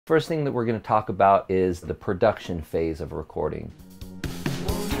First thing that we're going to talk about is the production phase of recording.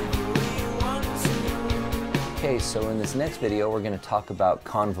 Okay, so in this next video we're going to talk about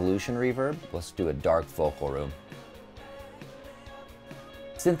convolution reverb. Let's do a dark vocal room.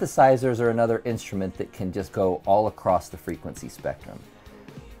 Synthesizers are another instrument that can just go all across the frequency spectrum.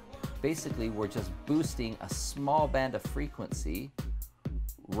 Basically, we're just boosting a small band of frequency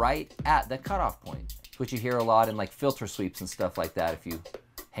right at the cutoff point, which you hear a lot in like filter sweeps and stuff like that if you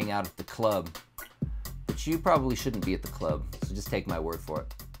hang out at the club. But you probably shouldn't be at the club, so just take my word for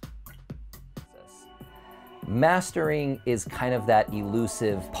it. Mastering is kind of that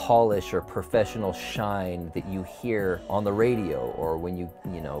elusive polish or professional shine that you hear on the radio or when you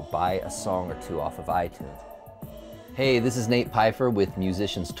buy a song or two off of iTunes. Hey, this is Nate Pyfer with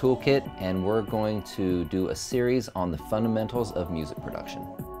Musician's Toolkit, and we're going to do a series on the fundamentals of music production.